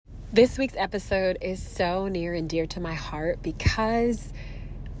This week's episode is so near and dear to my heart because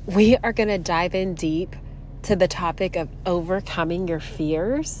we are going to dive in deep to the topic of overcoming your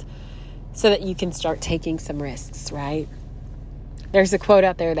fears so that you can start taking some risks, right? There's a quote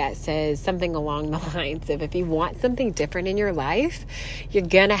out there that says something along the lines of, if you want something different in your life, you're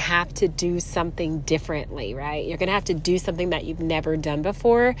going to have to do something differently, right? You're going to have to do something that you've never done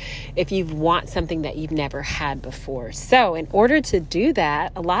before if you want something that you've never had before. So in order to do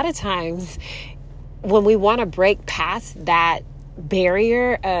that, a lot of times when we want to break past that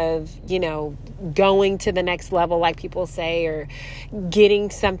barrier of, going to the next level, like people say, or getting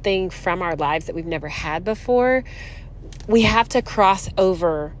something from our lives that we've never had before, we have to cross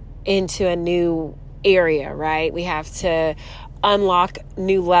over into a new area, right? We have to unlock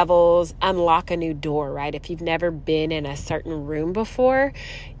new levels, unlock a new door, right? If you've never been in a certain room before,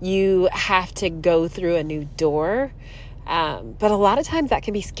 you have to go through a new door. But a lot of times that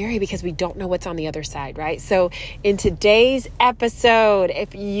can be scary because we don't know what's on the other side, right? So in today's episode,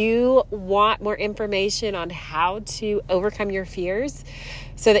 if you want more information on how to overcome your fears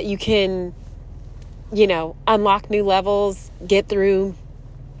so that you can unlock new levels, get through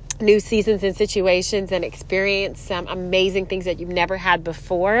new seasons and situations, and experience some amazing things that you've never had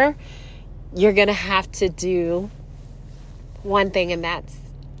before, you're going to have to do one thing, and that's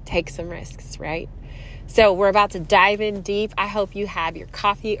take some risks, right? So we're about to dive in deep. I hope you have your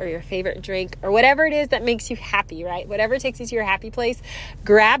coffee or your favorite drink or whatever it is that makes you happy, right? Whatever takes you to your happy place,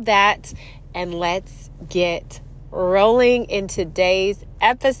 grab that and let's get rolling in today's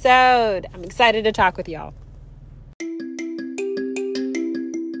episode. I'm excited to talk with y'all.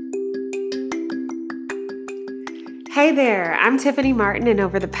 Hey there, I'm Tiffany Martin, and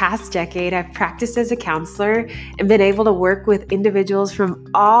over the past decade, I've practiced as a counselor and been able to work with individuals from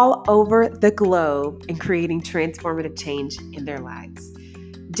all over the globe in creating transformative change in their lives.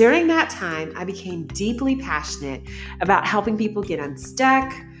 During that time, I became deeply passionate about helping people get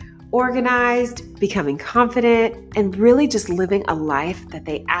unstuck, organized, becoming confident, and really just living a life that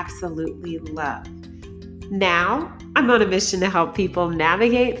they absolutely love. Now, I'm on a mission to help people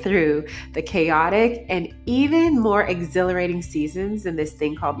navigate through the chaotic and even more exhilarating seasons in this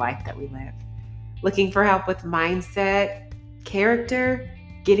thing called life that we live. Looking for help with mindset, character,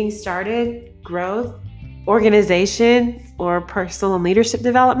 getting started, growth, organization, or personal and leadership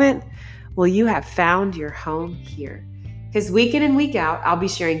development? Well, you have found your home here. Because week in and week out, I'll be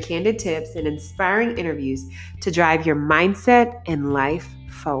sharing candid tips and inspiring interviews to drive your mindset and life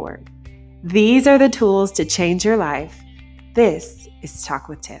forward. These are the tools to change your life. This is Talk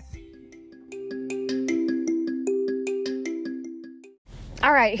with Tiff.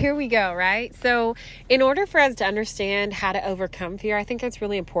 All right, here we go, right? So in order for us to understand how to overcome fear, I think it's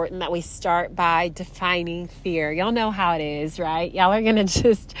really important that we start by defining fear. Y'all know how it is, right? Y'all are going to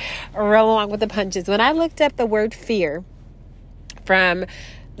just roll along with the punches. When I looked up the word fear from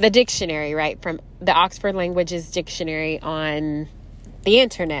the dictionary, right, from the Oxford Languages Dictionary on the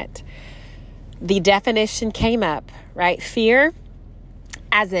internet, the definition came up, right? Fear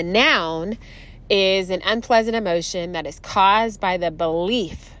as a noun is an unpleasant emotion that is caused by the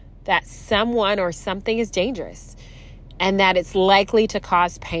belief that someone or something is dangerous and that it's likely to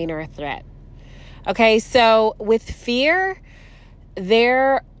cause pain or a threat. Okay, so with fear,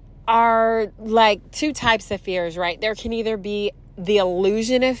 there are like two types of fears, right? There can either be the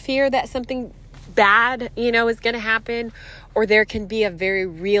illusion of fear that something bad, is going to happen, or there can be a very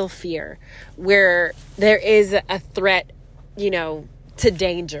real fear where there is a threat, to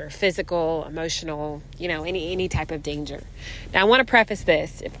danger, physical, emotional, any type of danger. Now, I want to preface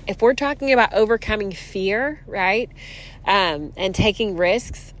this. If we're talking about overcoming fear, right, and taking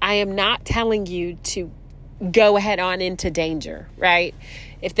risks, I am not telling you to go head on into danger, right?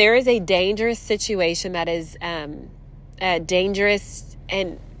 If there is a dangerous situation that is dangerous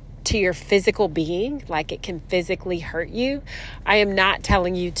and to your physical being, like it can physically hurt you, I am not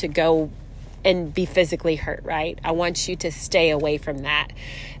telling you to go and be physically hurt, right? I want you to stay away from that.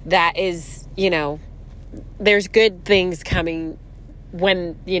 That is, there's good things coming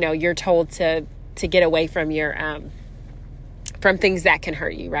when, you're told to get away from your, from things that can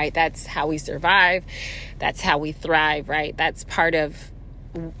hurt you, right? That's how we survive. That's how we thrive, right? That's part of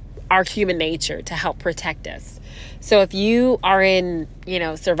our human nature to help protect us. So if you are in,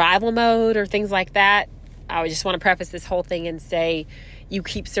 survival mode or things like that, I just want to preface this whole thing and say you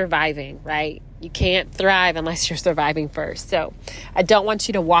keep surviving, right? You can't thrive unless you're surviving first. So I don't want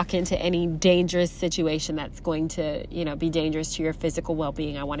you to walk into any dangerous situation that's going to, be dangerous to your physical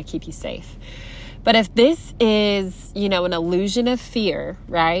well-being. I want to keep you safe. But if this is, an illusion of fear,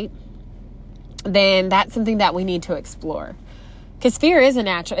 right, then that's something that we need to explore. Because fear is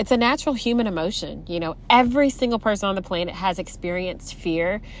it's a natural human emotion. Every single person on the planet has experienced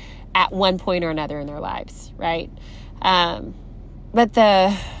fear at one point or another in their lives, right? But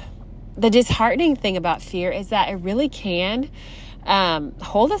the disheartening thing about fear is that it really can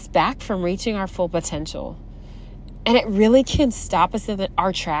hold us back from reaching our full potential. And it really can stop us in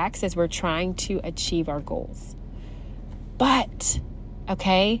our tracks as we're trying to achieve our goals. But,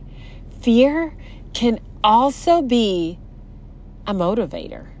 okay, fear can also be a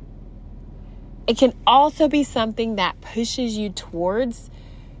motivator. It can also be something that pushes you towards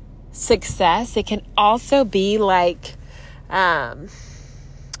success. It can also be like, I'm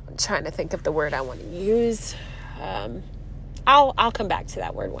trying to think of the word I want to use. I'll come back to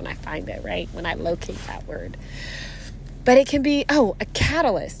that word when I find it, right? When I locate that word. But it can be, a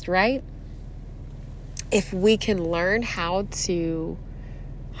catalyst, right? If we can learn how to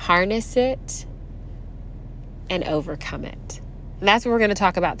harness it and overcome it. And that's what we're going to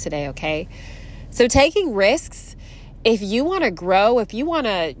talk about today, okay? So taking risks, if you want to grow, if you want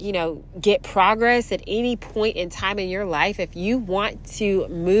to, get progress at any point in time in your life, if you want to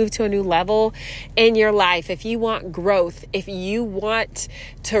move to a new level in your life, if you want growth, if you want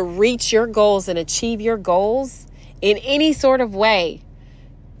to reach your goals and achieve your goals in any sort of way,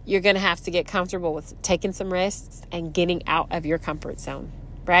 you're going to have to get comfortable with taking some risks and getting out of your comfort zone,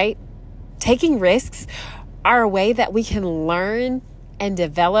 right? Taking risks are a way that we can learn and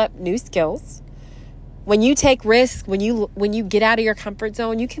develop new skills. When you take risks, when you get out of your comfort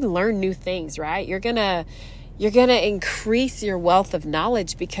zone, you can learn new things, right? You're gonna increase your wealth of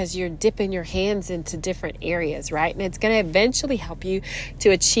knowledge because you're dipping your hands into different areas, right? And it's gonna eventually help you to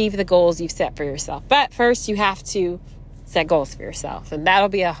achieve the goals you've set for yourself. But first, you have to set goals for yourself, and that'll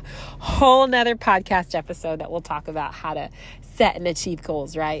be a whole nother podcast episode that we'll talk about how to set and achieve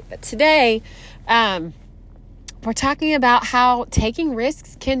goals, right? But today, we're talking about how taking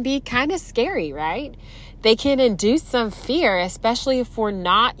risks can be kind of scary, right? They can induce some fear, especially if we're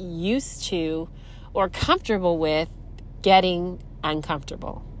not used to or comfortable with getting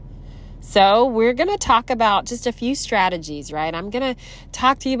uncomfortable. So we're going to talk about just a few strategies, right? I'm going to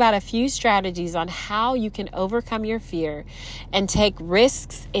talk to you about a few strategies on how you can overcome your fear and take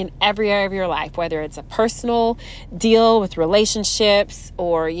risks in every area of your life, whether it's a personal deal with relationships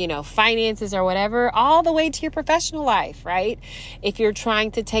or, finances or whatever, all the way to your professional life, right? If you're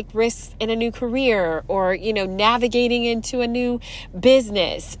trying to take risks in a new career or, navigating into a new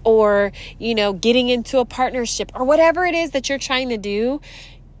business or, getting into a partnership or whatever it is that you're trying to do,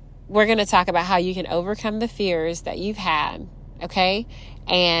 we're going to talk about how you can overcome the fears that you've had, okay?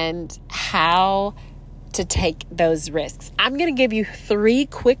 And how to take those risks. I'm going to give you 3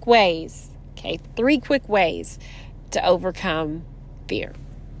 quick ways, okay? 3 quick ways to overcome fear.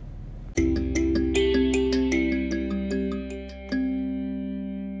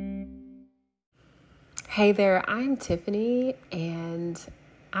 Hey there, I'm Tiffany, and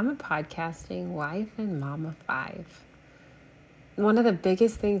I'm a podcasting wife and mom of 5. One of the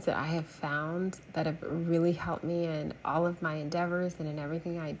biggest things that I have found that have really helped me in all of my endeavors and in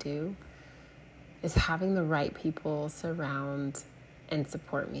everything I do is having the right people surround and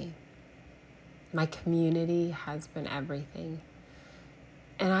support me. My community has been everything.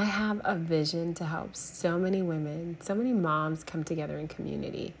 And I have a vision to help so many women, so many moms come together in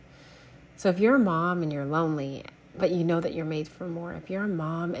community. So if you're a mom and you're lonely, but you know that you're made for more, if you're a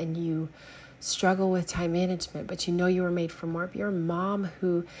mom and you struggle with time management, but you know you were made for more, if you're a mom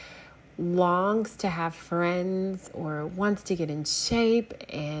who longs to have friends or wants to get in shape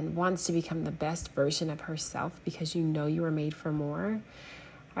and wants to become the best version of herself because you know you were made for more,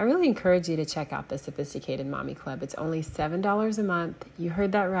 I really encourage you to check out the Sophisticated Mommy Club. It's only $7 a month. You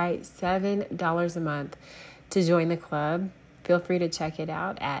heard that right, $7 a month to join the club. Feel free to check it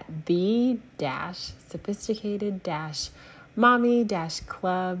out at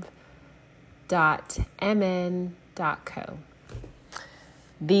the-sophisticated-mommy-club.mn.co.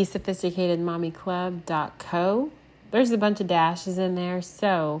 thesophisticatedmommyclub.co. There's a bunch of dashes in there,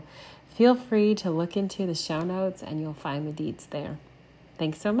 so feel free to look into the show notes and you'll find the deets there.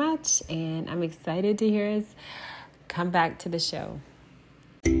 Thanks so much, and I'm excited to hear us come back to the show.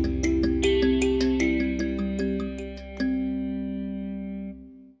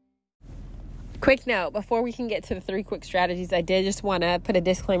 Quick note, before we can get to the 3 quick strategies, I did just want to put a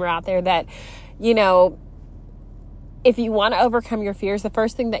disclaimer out there that, if you want to overcome your fears, the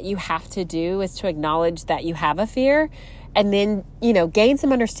first thing that you have to do is to acknowledge that you have a fear and then, gain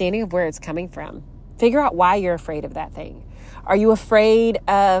some understanding of where it's coming from. Figure out why you're afraid of that thing. Are you afraid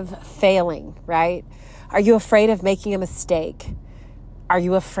of failing, right? Are you afraid of making a mistake? Are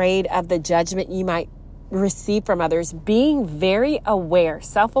you afraid of the judgment you might receive from others, being very aware,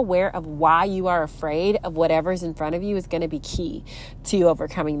 self-aware of why you are afraid of whatever's in front of you is going to be key to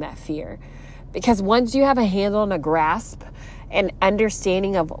overcoming that fear. Because once you have a handle and a grasp and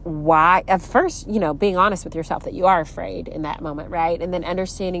understanding of why, at first, being honest with yourself that you are afraid in that moment, right? And then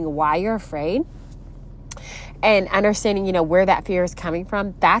understanding why you're afraid and understanding, where that fear is coming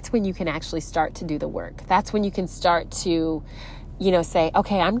from, that's when you can actually start to do the work. That's when you can start to, say,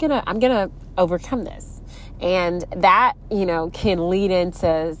 okay, I'm going to overcome this. And that, can lead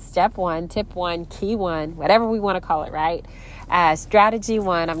into step 1, tip 1, key 1, whatever we want to call it, right? Strategy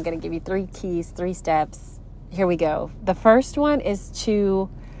 1, I'm going to give you 3 keys, 3 steps. Here we go. The first one is to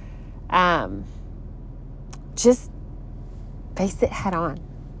just face it head on.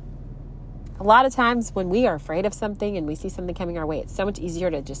 A lot of times when we are afraid of something and we see something coming our way, it's so much easier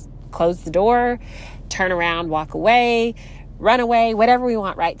to just close the door, turn around, walk away, run away, whatever we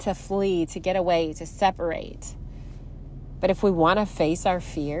want, right? To flee, to get away, to separate. But if we want to face our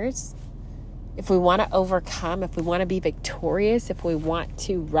fears, if we want to overcome, if we want to be victorious, if we want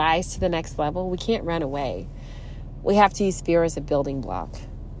to rise to the next level, we can't run away. We have to use fear as a building block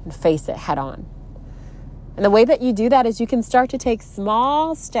and face it head on. And the way that you do that is you can start to take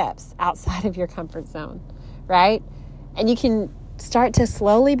small steps outside of your comfort zone, right? And you can start to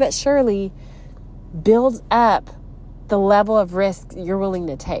slowly but surely build up the level of risk you're willing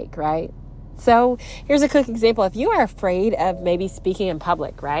to take, right? So here's a quick example. If you are afraid of maybe speaking in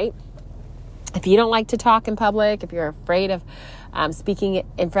public, right? If you don't like to talk in public, if you're afraid of speaking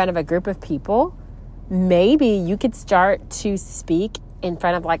in front of a group of people, maybe you could start to speak in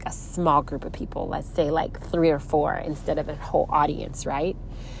front of like a small group of people. Let's say like 3 or 4 instead of a whole audience, right?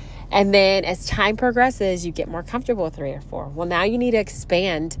 And then as time progresses, you get more comfortable with 3 or 4. Well, now you need to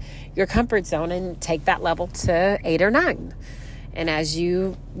expand your comfort zone and take that level to 8 or 9. And as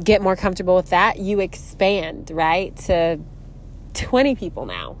you get more comfortable with that, you expand, right, to 20 people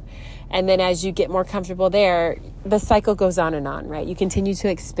now. And then as you get more comfortable there, the cycle goes on, right? You continue to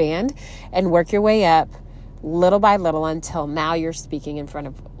expand and work your way up little by little until now you're speaking in front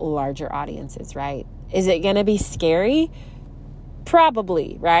of larger audiences, right? Is it going to be scary?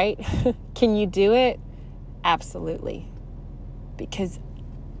 Probably, right? Can you do it? Absolutely. Because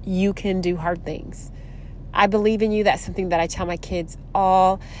you can do hard things. I believe in you. That's something that I tell my kids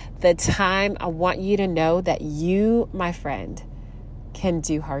all the time. I want you to know that you, my friend, can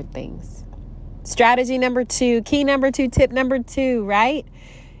do hard things. Strategy number 2, key number 2, tip number 2, right,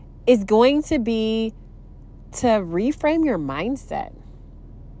 is going to be to reframe your mindset.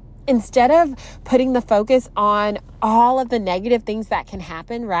 Instead of putting the focus on all of the negative things that can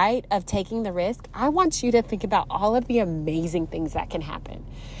happen, right, of taking the risk, I want you to think about all of the amazing things that can happen.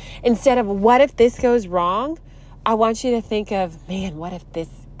 Instead of what if this goes wrong, I want you to think of, man, what if this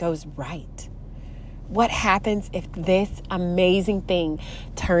goes right? What happens if this amazing thing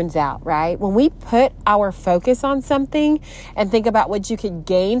turns out, right? When we put our focus on something and think about what you could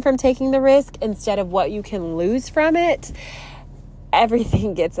gain from taking the risk instead of what you can lose from it,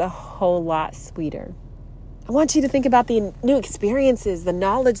 everything gets a whole lot sweeter. I want you to think about the new experiences, the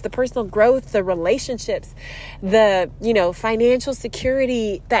knowledge, the personal growth, the relationships, the, financial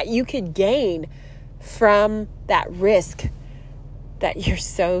security that you could gain from that risk that you're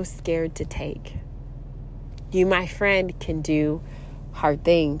so scared to take. You, my friend, can do hard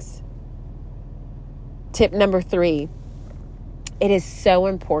things. Tip number 3, it is so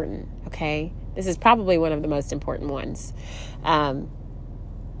important, okay? This is probably one of the most important ones.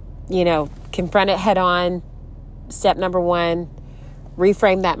 Confront it head on. Step number 1,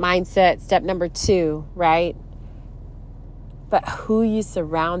 reframe that mindset. Step number 2, right? But who you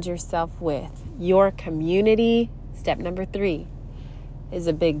surround yourself with, your community, step number 3, is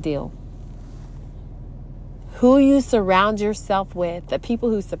a big deal. Who you surround yourself with, the people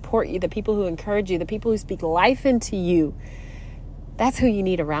who support you, the people who encourage you, the people who speak life into you, that's who you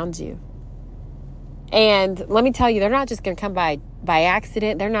need around you. And let me tell you, they're not just going to come by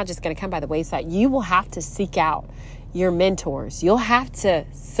accident. They're not just going to come by the wayside. You will have to seek out your mentors. You'll have to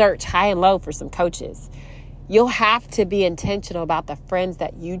search high and low for some coaches. You'll have to be intentional about the friends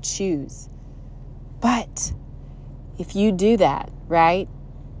that you choose. But if you do that, right,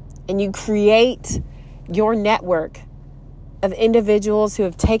 and you create your network of individuals who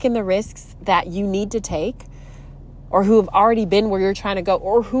have taken the risks that you need to take, or who have already been where you're trying to go,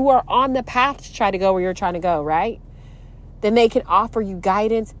 or who are on the path to try to go where you're trying to go, right? Then they can offer you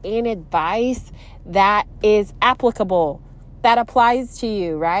guidance and advice that is applicable, that applies to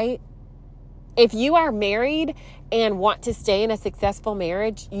you, right? If you are married and want to stay in a successful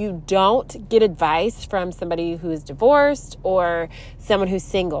marriage, you don't get advice from somebody who is divorced or someone who's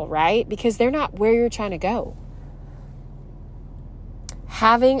single, right? Because they're not where you're trying to go.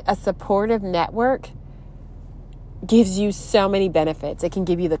 Having a supportive network gives you so many benefits. It can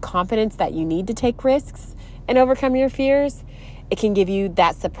give you the confidence that you need to take risks and overcome your fears. It can give you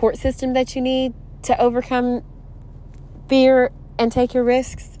that support system that you need to overcome fear and take your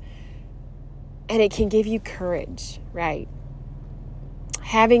risks. And it can give you courage, right?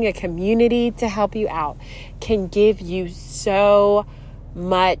 Having a community to help you out can give you so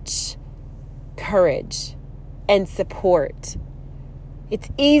much courage and support. It's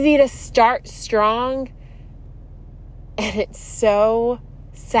easy to start strong, and it's so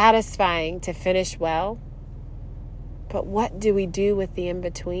satisfying to finish well. But what do we do with the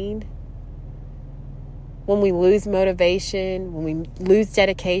in-between? When we lose motivation, when we lose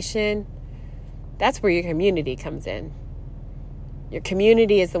dedication, that's where your community comes in. Your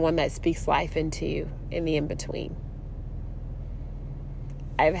community is the one that speaks life into you in the in-between.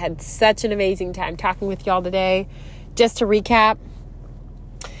 I've had such an amazing time talking with y'all today. Just to recap,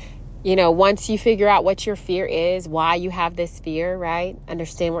 once you figure out what your fear is, why you have this fear, right?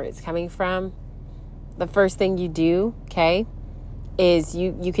 Understand where it's coming from. The first thing you do, okay, is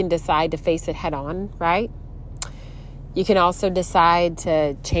you can decide to face it head on, right? You can also decide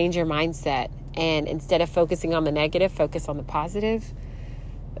to change your mindset and instead of focusing on the negative, focus on the positive.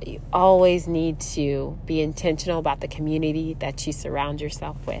 But you always need to be intentional about the community that you surround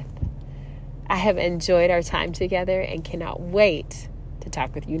yourself with. I have enjoyed our time together and cannot wait to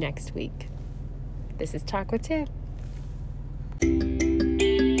talk with you next week. This is Talk with Tiff.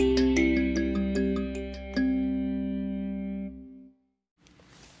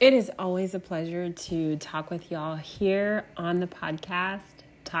 It is always a pleasure to talk with y'all here on the podcast,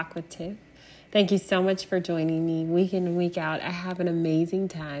 Talk with Tiff. Thank you so much for joining me week in and week out. I have an amazing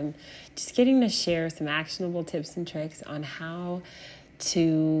time just getting to share some actionable tips and tricks on how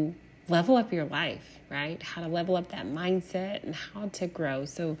to level up your life, right? How to level up that mindset and how to grow.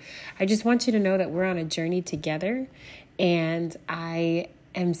 So I just want you to know that we're on a journey together, and I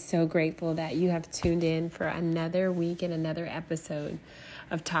am so grateful that you have tuned in for another week and another episode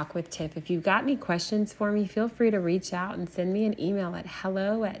of Talk with Tiff. If you've got any questions for me, feel free to reach out and send me an email at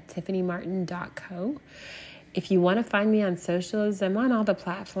hello@tiffanymartin.co. If you want to find me on socials, I'm on all the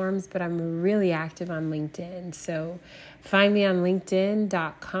platforms, but I'm really active on LinkedIn. So find me on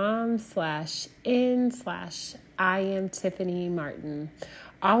linkedin.com/in/IamTiffanyMartin.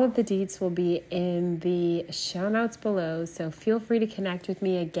 All of the deets will be in the show notes below, so feel free to connect with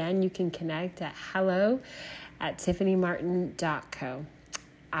me. Again, you can connect at hello@tiffanymartin.co.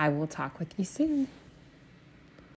 I will talk with you soon.